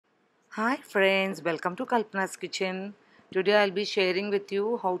Hi friends, welcome to Kalpana's kitchen. Today I'll be sharing with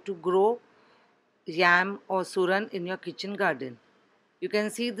you how to grow yam or suran in your kitchen garden. You can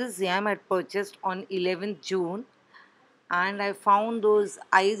see this yam I purchased on 11th June and I found those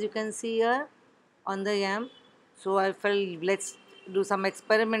eyes you can see here on the yam. So I felt let's do some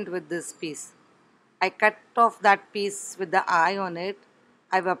experiment with this piece. I cut off that piece with the eye on it.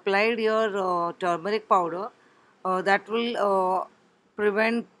 I've applied your turmeric powder that will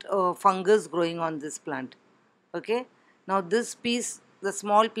prevent fungus growing on this plant. Okay. Now this piece, the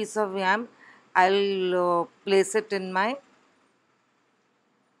small piece of yam, I'll place it in my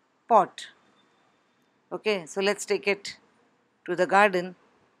pot. Okay. So let's take it to the garden.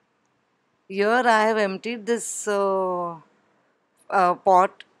 Here I have emptied this earthen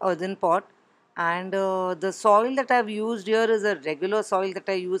pot, and the soil that I've used here is a regular soil that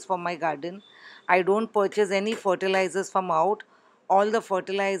I use for my garden. I don't purchase any fertilizers from out. All the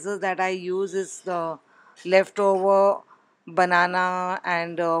fertilizers that I use is the leftover banana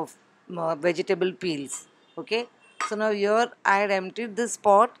and vegetable peels. Okay, so now here I had emptied this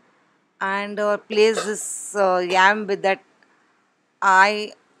pot and placed this yam with that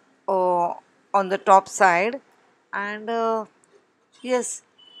eye on the top side, and yes,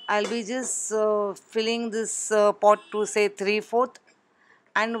 I'll be just filling this pot to say 3/4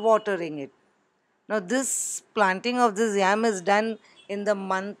 and watering it. Now, this planting of this yam is done in the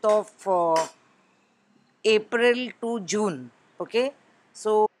month of April to June. Okay,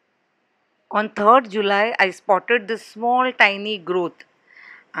 so on 3rd July, I spotted this small tiny growth,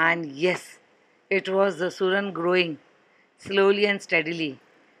 and yes, it was the Suran growing slowly and steadily.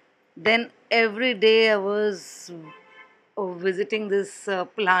 Then every day I was visiting this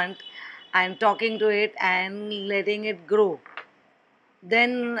plant and talking to it and letting it grow.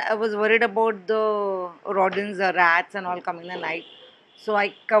 Then I was worried about the rodents, the rats, and all coming in the night. So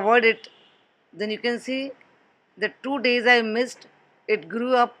I covered it. Then you can see the 2 days I missed, it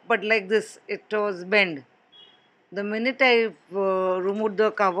grew up, but like this, it was bent. The minute I removed the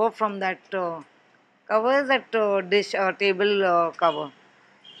cover from that cover, is that dish or table cover,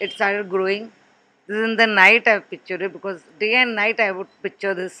 it started growing. This is in the night I've pictured it, because day and night I would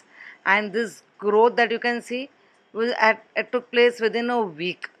picture this. And this growth that you can see it took place within a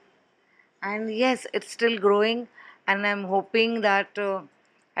week. And yes, it's still growing, and I'm hoping that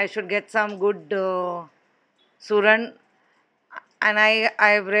I should get some good suran. And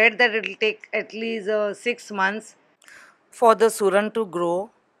I've read that it'll take at least 6 months for the suran to grow.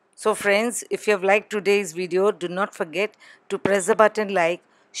 So friends, if you have liked today's video, do not forget to press the button like,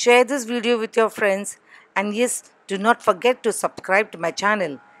 share this video with your friends, and yes, do not forget to subscribe to my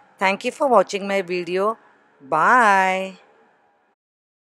channel. Thank you for watching my video. Bye.